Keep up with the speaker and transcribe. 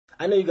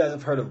I know you guys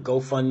have heard of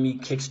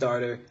GoFundMe,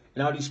 Kickstarter,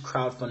 and all these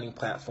crowdfunding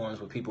platforms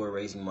where people are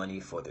raising money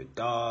for their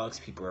dogs,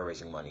 people are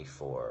raising money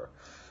for,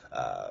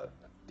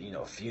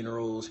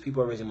 funerals,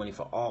 people are raising money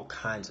for all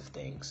kinds of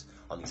things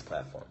on these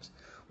platforms.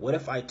 What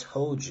if I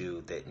told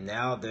you that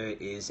now there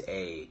is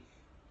a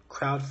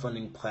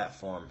crowdfunding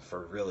platform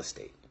for real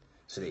estate,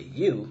 so that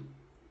you,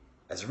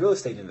 as a real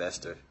estate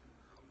investor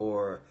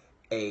or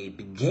a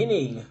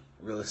beginning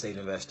real estate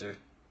investor,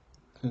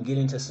 can get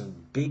into some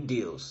big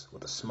deals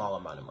with a small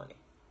amount of money?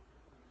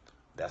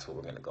 That's what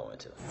we're going to go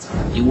into.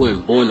 You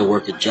weren't born to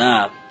work a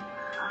job.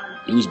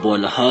 You was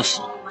born to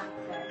hustle.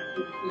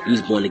 You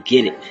was born to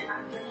get it.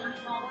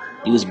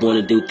 You was born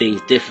to do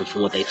things different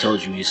from what they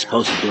told you you're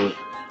supposed to do it.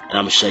 And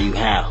I'm going to show you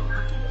how.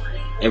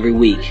 Every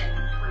week,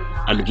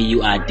 I'm going to give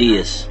you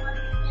ideas,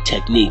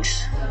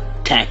 techniques,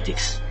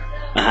 tactics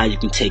on how you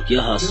can take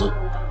your hustle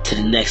to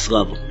the next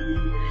level.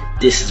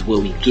 This is where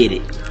we get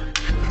it.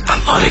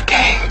 I love the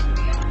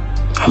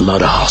game. I love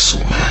the hustle,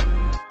 man.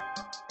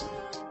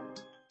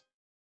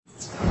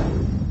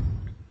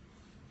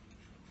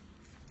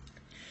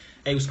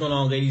 Hey, what's going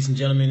on, ladies and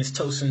gentlemen? It's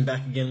Tosin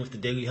back again with the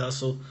Daily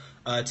Hustle.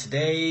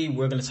 Today,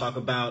 we're going to talk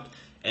about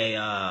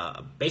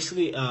an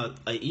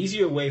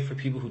easier way for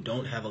people who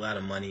don't have a lot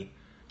of money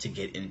to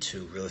get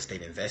into real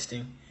estate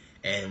investing.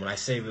 And when I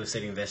say real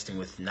estate investing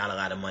with not a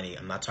lot of money,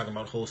 I'm not talking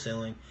about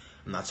wholesaling.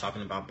 I'm not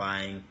talking about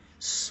buying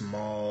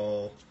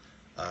small,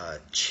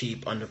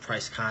 cheap,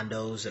 underpriced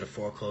condos that are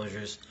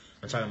foreclosures.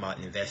 I'm talking about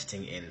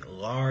investing in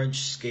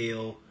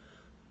large-scale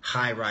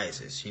high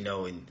rises,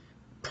 in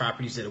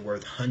properties that are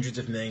worth hundreds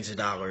of millions of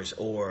dollars,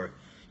 or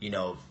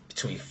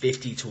between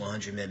 50 to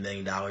 100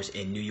 million dollars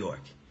in New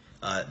York.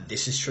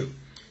 This is true.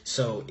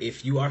 So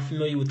if you are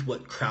familiar with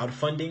what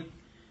crowdfunding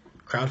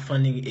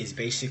is,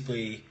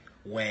 basically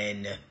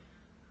when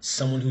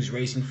someone who's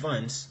raising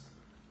funds,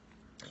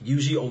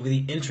 usually over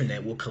the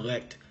internet, will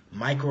collect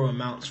micro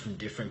amounts from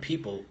different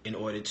people in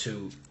order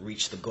to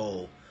reach the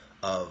goal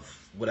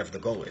of whatever the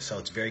goal is. So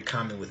it's very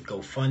common with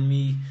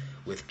GoFundMe,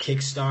 with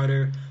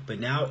Kickstarter, but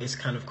now it's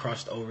kind of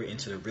crossed over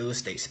into the real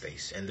estate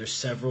space. And there's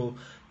several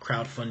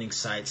crowdfunding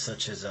sites,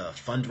 such as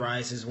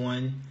Fundrise is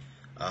one.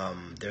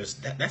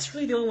 That's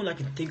really the only one I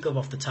can think of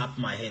off the top of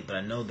my head, but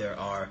I know there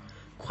are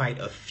quite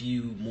a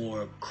few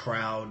more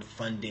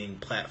crowdfunding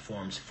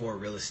platforms for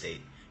real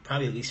estate,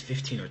 probably at least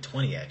 15 or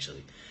 20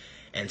 actually.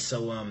 And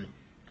so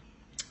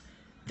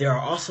there are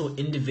also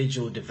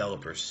individual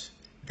developers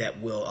that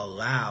will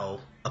allow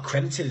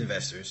accredited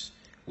investors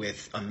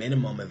with a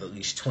minimum of at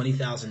least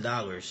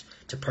 $20,000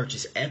 to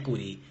purchase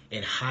equity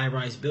in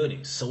high-rise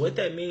buildings. So what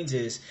that means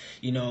is,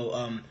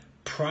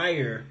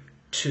 prior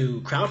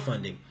to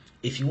crowdfunding,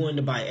 if you wanted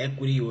to buy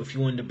equity or if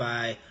you wanted to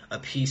buy a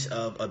piece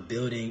of a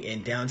building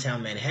in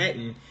downtown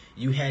Manhattan,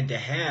 you had to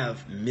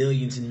have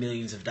millions and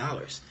millions of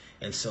dollars.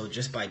 And so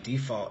just by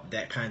default,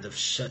 that kind of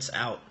shuts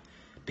out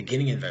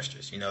beginning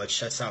investors. It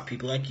shuts out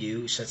people like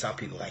you, it shuts out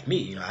people like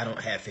me. I don't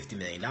have $50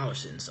 million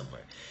sitting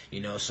somewhere.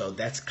 So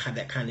that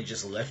kind of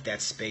just left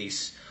that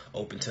space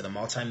open to the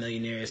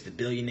multimillionaires, the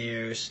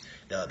billionaires,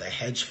 the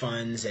hedge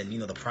funds, and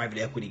the private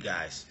equity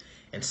guys.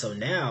 And so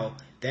now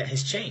that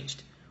has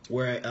changed,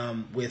 where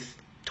with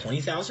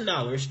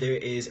 $20,000 there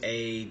is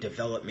a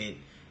development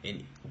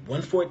in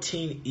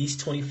 114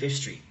 East 25th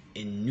Street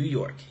in New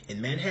York,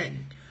 in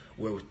Manhattan,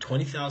 where with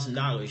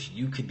 $20,000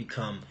 you could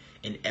become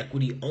an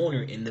equity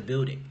owner in the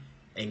building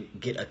and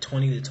get a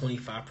 20 to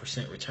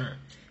 25% return.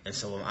 And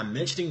so I'm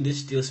mentioning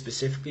this deal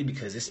specifically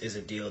because this is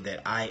a deal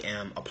that I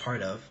am a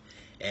part of,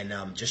 and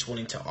just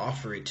wanting to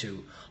offer it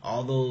to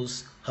all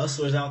those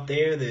hustlers out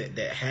there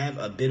that have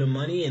a bit of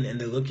money and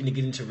they're looking to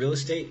get into real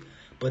estate,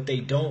 but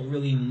they don't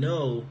really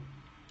know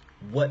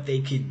what they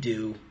could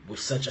do with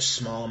such a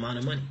small amount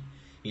of money.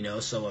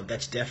 So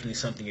that's definitely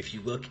something. If you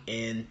look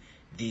in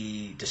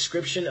the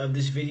description of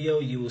this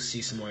video, you will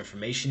see some more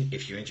information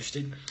if you're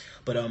interested.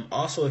 But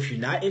also, if you're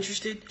not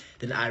interested,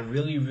 then I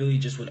really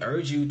just would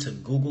urge you to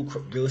Google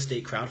real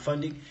estate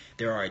crowdfunding.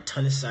 There are a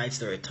ton of sites,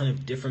 there are a ton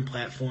of different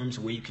platforms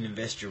where you can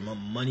invest your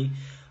money,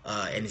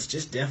 and it's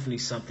just definitely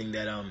something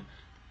that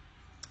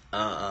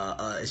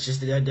it's just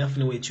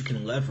definitely a way that you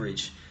can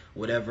leverage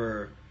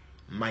whatever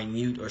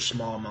minute or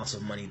small amounts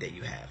of money that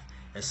you have.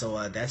 And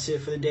so that's it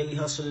for the Daily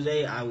Hustle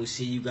today. I will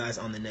see you guys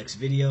on the next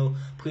video.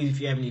 Please,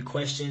 if you have any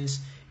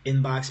questions,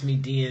 inbox me,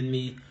 DM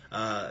me.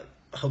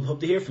 Hope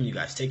to hear from you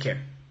guys. Take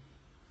care.